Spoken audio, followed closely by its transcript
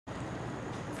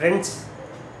Friends,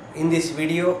 in this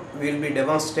video we will be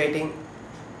demonstrating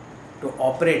to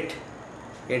operate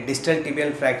a distal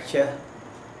tibial fracture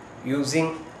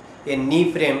using a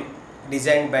knee frame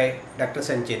designed by Dr.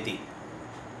 Sancheti.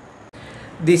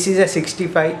 This is a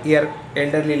 65-year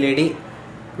elderly lady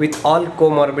with all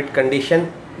comorbid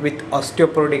condition with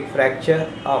osteoporotic fracture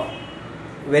of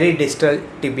very distal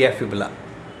tibia fibula.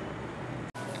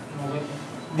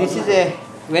 This is a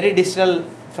very distal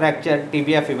fracture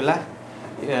tibia fibula.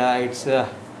 It's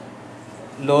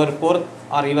lower fourth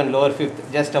or even lower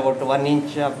fifth, just about 1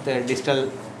 inch of the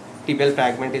distal tibial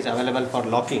fragment is available for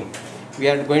locking. We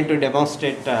are going to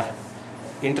demonstrate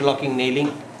interlocking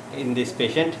nailing in this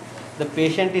patient. The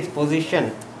patient is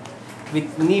positioned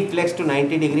with knee flexed to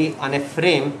 90 degree on a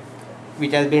frame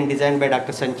which has been designed by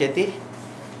Dr. Sancheti,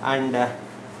 and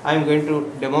I am going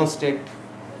to demonstrate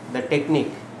the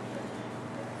technique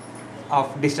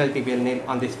of distal tibial nail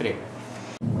on this frame.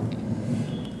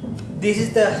 This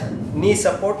is the knee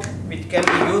support which can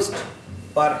be used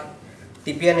for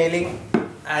tibia nailing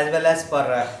as well as for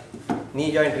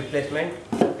knee joint replacement,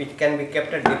 which can be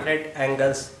kept at different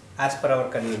angles as per our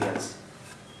convenience.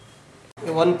 A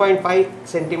 1.5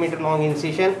 centimeter long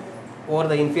incision over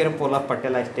the inferior pole of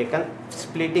patella is taken,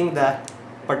 splitting the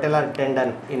patellar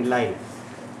tendon in line.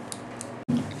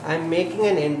 I am making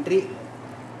an entry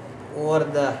over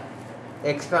the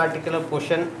extra-articular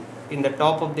portion in the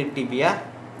top of the tibia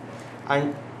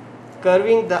and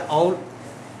curving the awl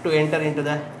to enter into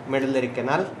the medullary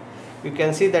canal. You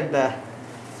can see that the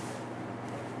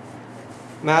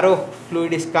marrow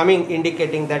fluid is coming,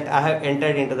 indicating that I have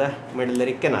entered into the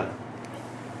medullary canal.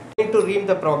 I am going to ream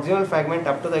the proximal fragment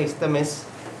up to the isthmus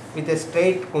with a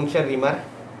straight puncture reamer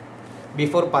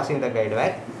before passing the guide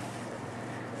wire.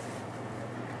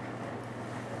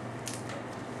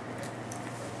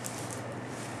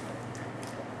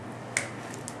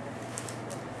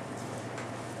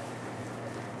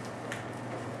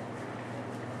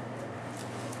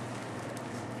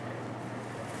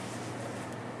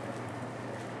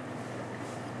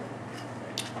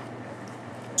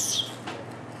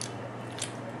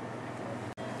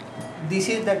 This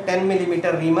is the 10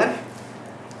 millimeter reamer.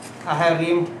 I have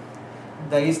reamed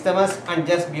the isthmus and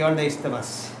just beyond the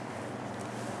isthmus.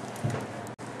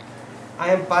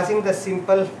 I am passing the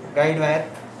simple guide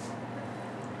wire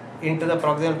into the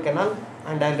proximal canal,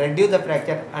 and I will reduce the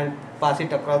fracture and pass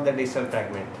it across the distal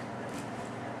fragment.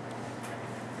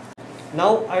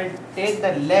 Now I will take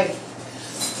the leg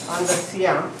on the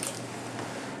siam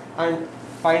and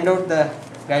find out the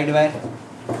guide wire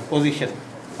position.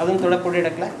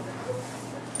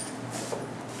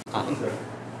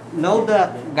 Now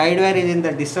the guide wire is in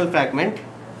the distal fragment.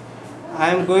 I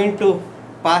am going to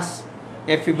pass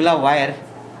a fibula wire.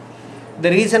 The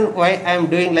reason why I am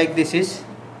doing like this is,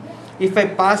 if I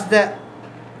pass the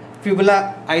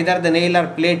fibula, either the nail or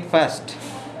plate first,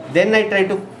 then I try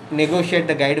to negotiate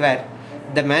the guide wire,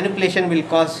 the manipulation will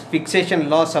cause fixation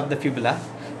loss of the fibula.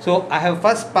 So I have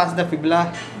first passed the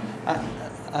fibula,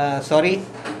 I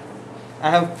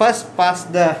have first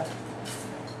passed the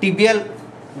tibial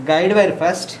guide wire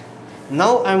first.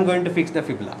 Now I am going to fix the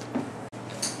fibula.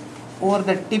 Over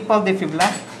the tip of the fibula,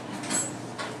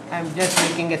 I am just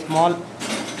making a small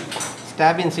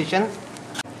stab incision,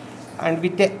 and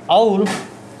with a awl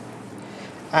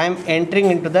I am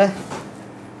entering into the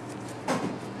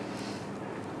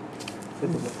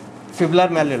fibular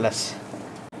malleolus.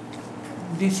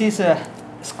 This is a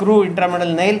screw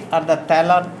intramedually nail or the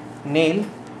Thalon nail,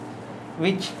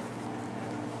 which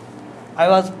I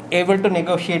was able to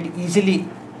negotiate easily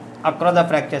across the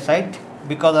fracture site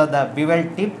because of the bevel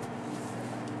tip,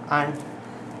 and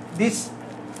this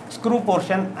screw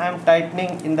portion I am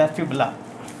tightening in the fibula.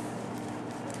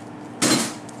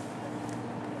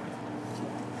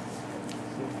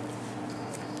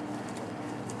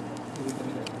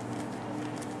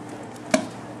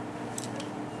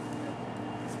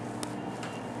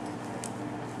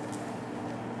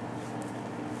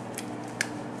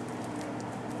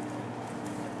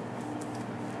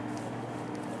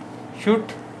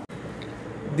 Shoot.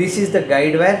 This is the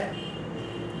guide wire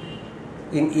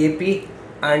in AP,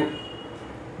 and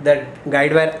the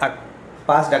guide wire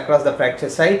passed across the fracture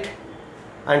site,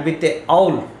 and with the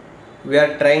awl we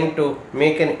are trying to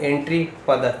make an entry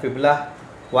for the fibula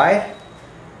wire,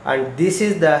 and this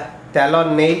is the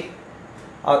Thalon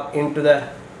nail into the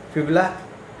fibula,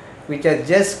 which has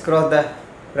just crossed the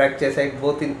fracture site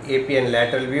both in AP and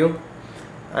lateral view,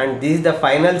 and this is the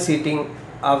final seating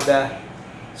of the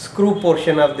screw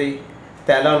portion of the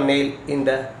Thalon nail in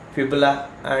the fibula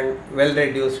and well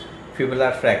reduced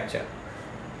fibular fracture.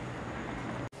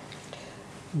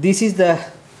 This is the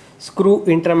screw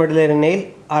intramedullary nail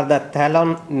or the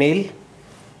Thalon nail,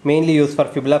 mainly used for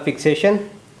fibula fixation,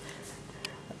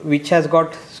 which has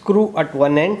got screw at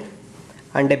one end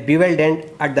and a beveled end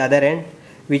at the other end,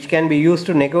 which can be used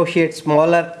to negotiate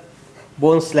smaller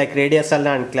bones like radius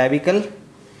ulna and clavicle.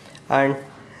 And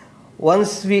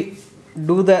once we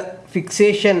do the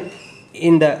fixation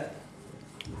in the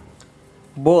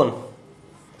bone,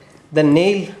 the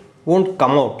nail won't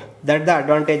come out. That's the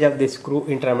advantage of this screw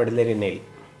intramedullary nail.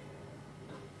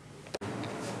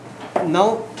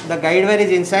 Now the guide wire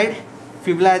is inside.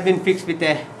 Fibula has been fixed with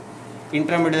a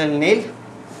intramedullary nail.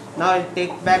 Now I'll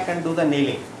take back and do the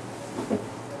nailing.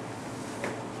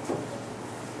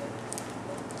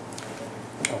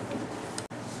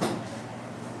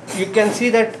 You can see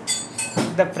that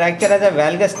the fracture has a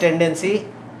valgus tendency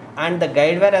and the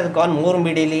guide wire has gone more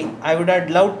medially. I would have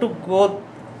loved to go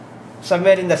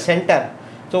somewhere in the center.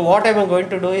 So what I am going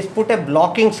to do is put a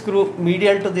blocking screw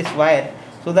medial to this wire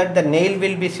so that the nail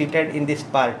will be seated in this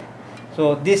part.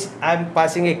 So this I am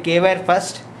passing a K wire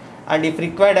first, and if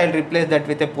required I will replace that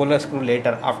with a polar screw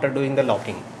later after doing the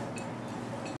locking.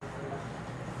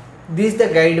 This is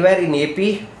the guide wire in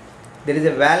AP. There is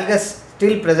a valgus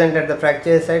still present at the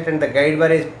fracture site and the guide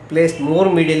wire is placed more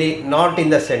medially, not in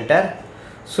the center.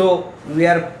 So we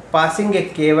are passing a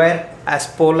K wire as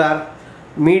polar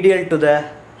medial to the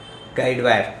guide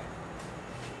wire.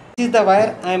 This is the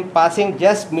wire I am passing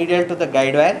just medial to the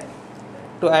guide wire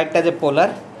to act as a polar.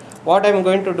 What I am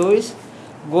going to do is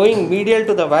going medial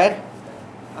to the wire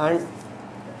and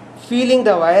feeling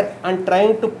the wire and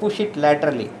trying to push it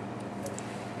laterally.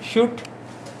 Shoot.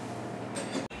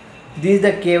 This is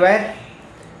the K wire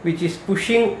which is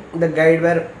pushing the guide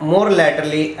wire more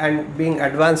laterally and being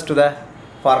advanced to the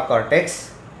far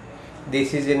cortex.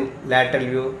 This is in lateral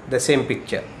view, the same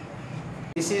picture.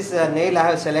 This is a nail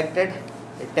I have selected,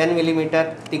 a 10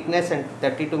 mm thickness and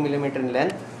 32 mm in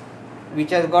length, which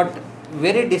has got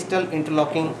very distal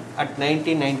interlocking at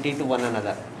 90 to one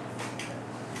another.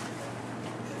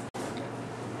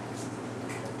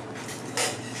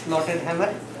 Slotted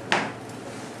hammer.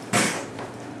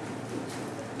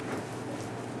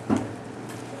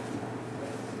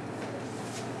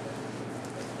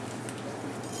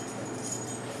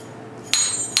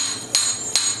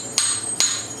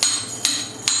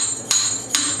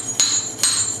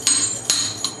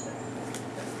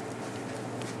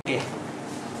 Okay.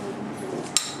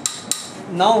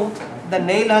 Now the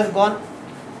nail has gone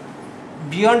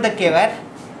beyond the K wire.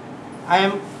 I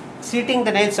am seating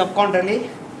the nail subcontrally,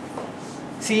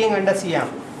 seeing under C-arm.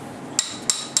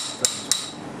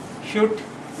 Shoot.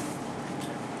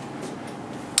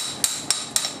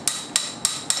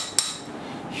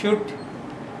 Shoot.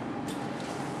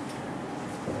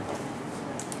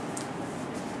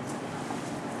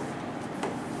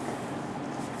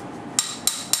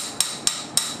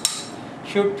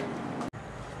 Shoot.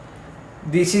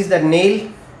 This is the nail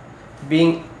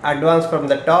being advanced from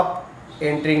the top,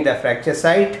 entering the fracture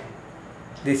site.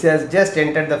 This has just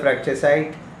entered the fracture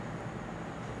site,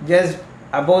 just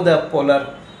above the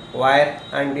polar wire,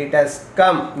 and it has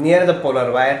come near the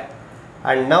polar wire,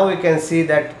 and now you can see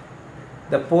that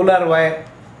the polar wire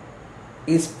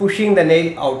is pushing the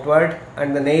nail outward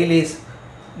and the nail is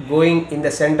going in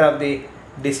the center of the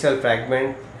distal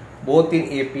fragment, both in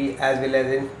AP as well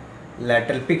as in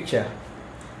lateral picture.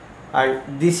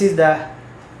 And this is the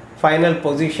final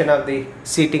position of the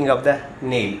seating of the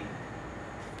nail.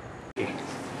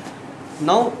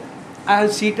 Now I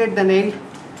have seated the nail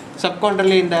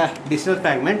subcontrally in the distal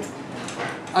fragment.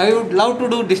 I would love to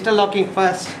do distal locking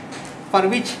first, for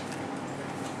which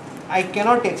I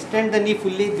cannot extend the knee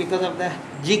fully because of the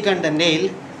jig and the nail.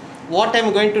 What I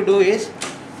am going to do is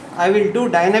I will do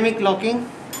dynamic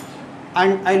locking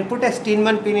and I will put a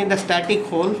Steinmann pin in the static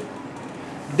hole,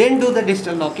 then do the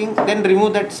distal locking, then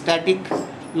remove that static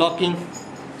locking,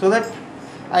 so that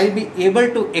I will be able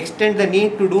to extend the knee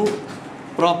to do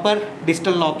proper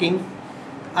distal locking.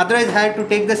 Otherwise I have to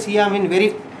take the C-arm in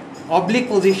very oblique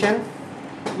position,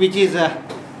 which is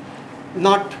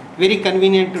not very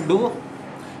convenient to do.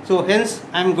 So hence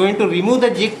I am going to remove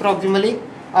the jig proximally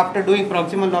after doing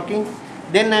proximal locking,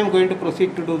 then I am going to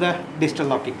proceed to do the distal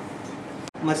locking.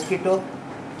 Mosquito.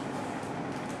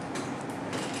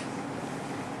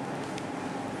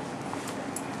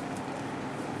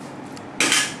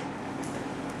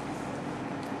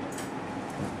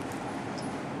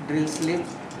 Drill sleeve.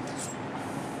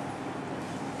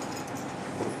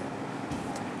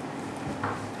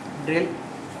 Drill.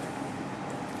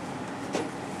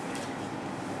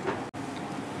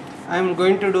 I am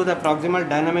going to do the proximal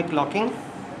dynamic locking.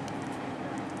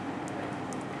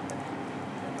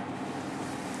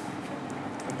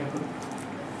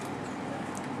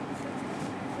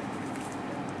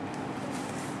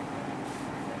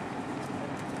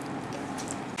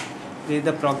 This is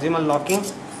the proximal locking.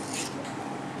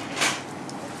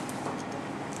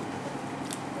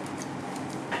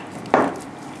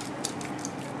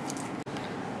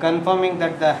 Confirming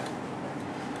that the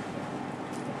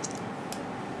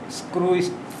screw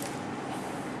is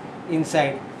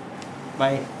inside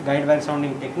by guide wire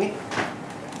sounding technique.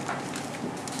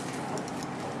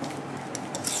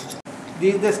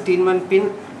 This is the Steinmann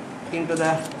pin into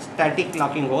the static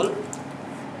locking hole.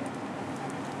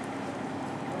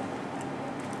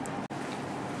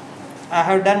 I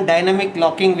have done dynamic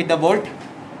locking with the bolt.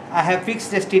 I have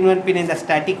fixed the Steinmann pin in the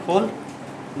static hole.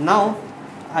 Now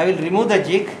I will remove the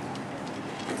jig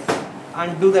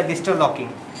and do the distal locking.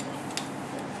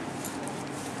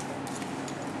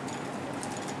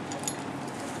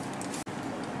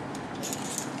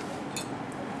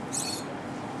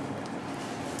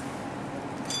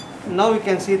 Now you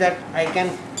can see that I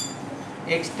can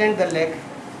extend the leg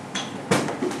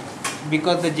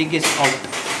because the jig is out.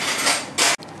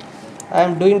 I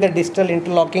am doing the distal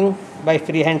interlocking by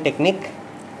freehand technique.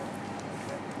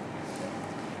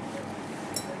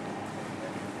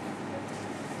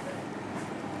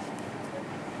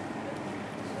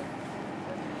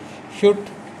 Shoot.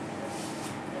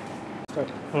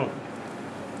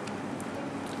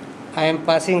 I am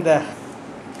passing the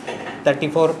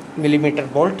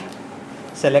 34mm bolt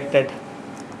selected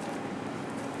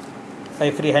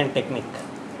by freehand technique.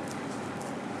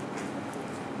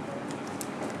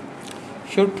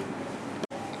 Shoot.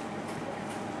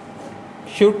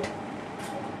 Shoot.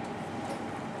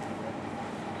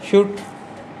 Shoot.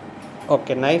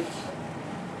 Okay, knife.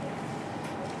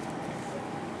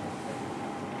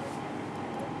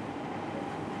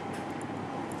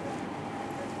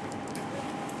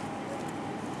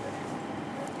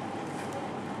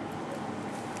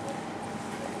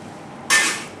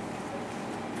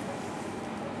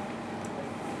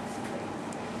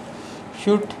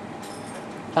 Shoot.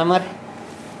 Hammer.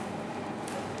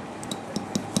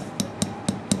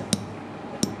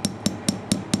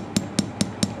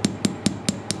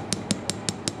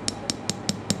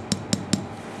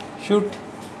 Shoot.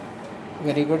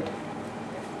 Very good.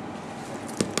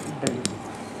 Drill.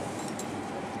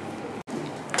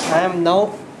 I am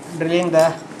now drilling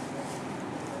the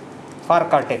far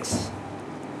cortex.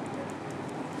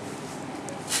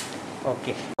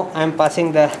 Okay. Now I am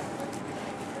passing the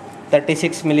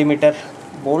 36mm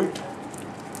bolt,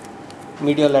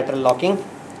 mediolateral locking,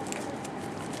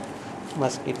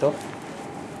 mosquito.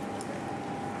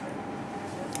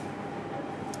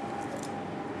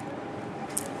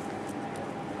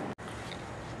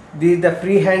 This is the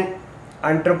freehand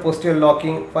anteroposterior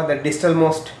locking for the distal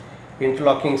most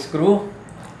interlocking screw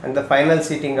and the final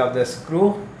seating of the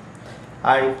screw,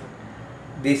 and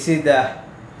this is the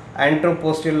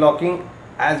anteroposterior locking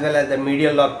as well as the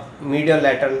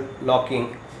mediolateral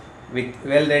locking with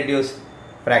well reduced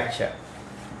fracture.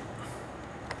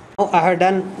 Now I have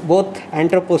done both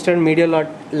anteroposterior and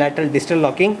mediolateral distal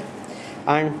locking,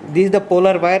 and this is the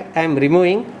polar wire I am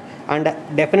removing, and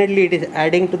definitely it is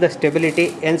adding to the stability,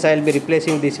 hence I will be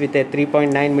replacing this with a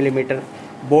 3.9mm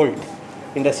bolt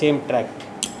in the same tract.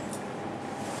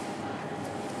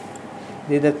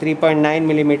 This is the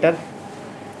 3.9mm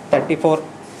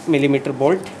 34mm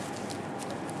bolt.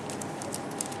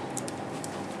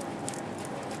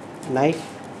 Knife.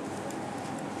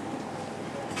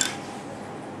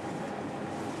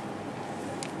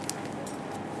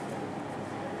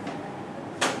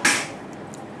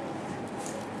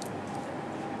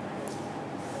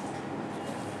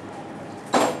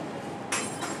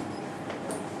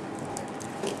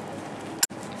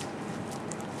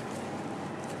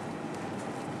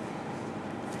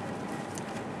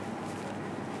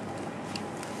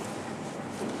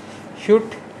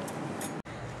 Shoot.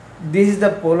 This is the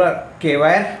polar K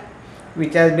wire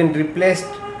which has been replaced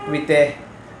with a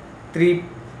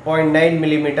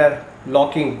 3.9mm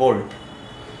locking bolt.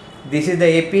 This is the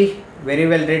AP, very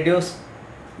well reduced.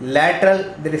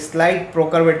 Lateral, there is slight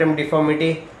procurvatum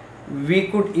deformity. We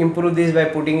could improve this by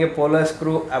putting a polar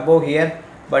screw above here,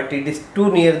 but it is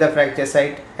too near the fracture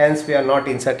site, hence we are not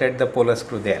inserted the polar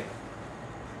screw there.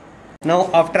 Now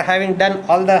after having done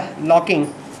all the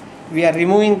locking, we are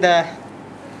removing the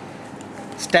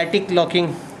static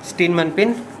locking Steinmann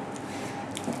pin.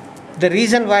 The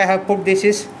reason why I have put this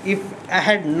is, if I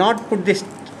had not put this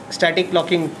static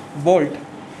locking bolt,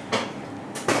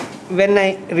 when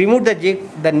I remove the jig,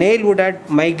 the nail would have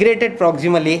migrated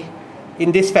proximally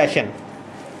in this fashion.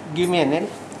 Give me a nail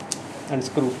and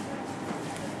screw.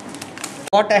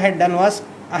 What I had done was,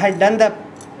 I had done the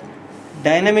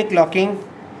dynamic locking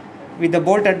with the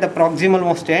bolt at the proximal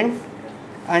most end,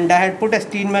 and I had put a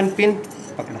Steinmann pin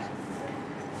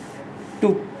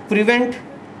to prevent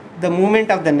the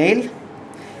movement of the nail.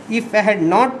 If I had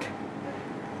not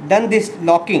done this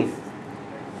locking,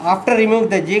 after removing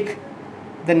the jig,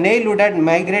 the nail would have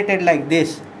migrated like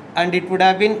this and it would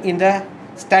have been in the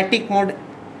static mode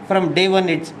from day one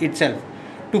itself.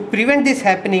 To prevent this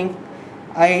happening,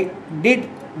 I did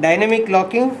dynamic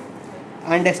locking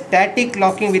and a static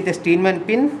locking with a Steinmann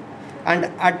pin, and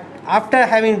after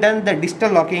having done the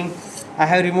distal locking, I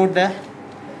have removed the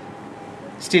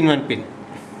Steinmann pin.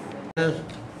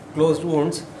 Closed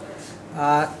wounds.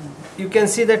 You can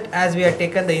see that as we have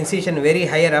taken the incision very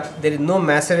higher up, there is no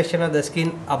maceration of the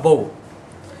skin above.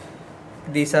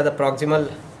 These are the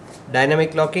proximal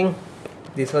dynamic locking.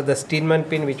 This was the Steinmann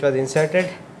pin which was inserted.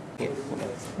 This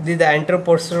is the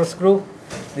anteroposterior screw,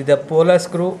 this is the polar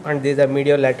screw, and this is the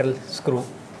mediolateral screw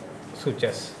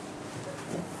sutures.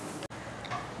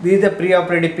 This is the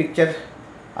pre-operative picture,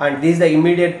 and this is the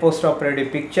immediate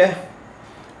post-operative picture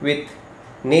with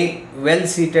nail well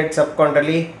seated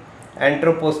subchondrally,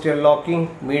 anteroposterior locking,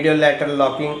 mediolateral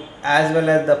locking, as well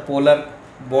as the polar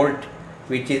bolt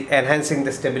which is enhancing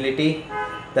the stability,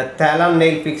 the Thalon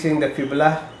nail fixing the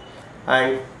fibula,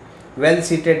 and well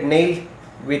seated nail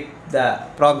with the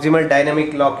proximal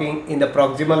dynamic locking in the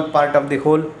proximal part of the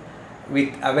hole with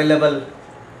available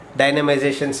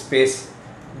dynamization space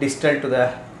distal to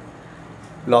the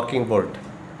locking bolt.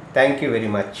 Thank you very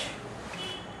much.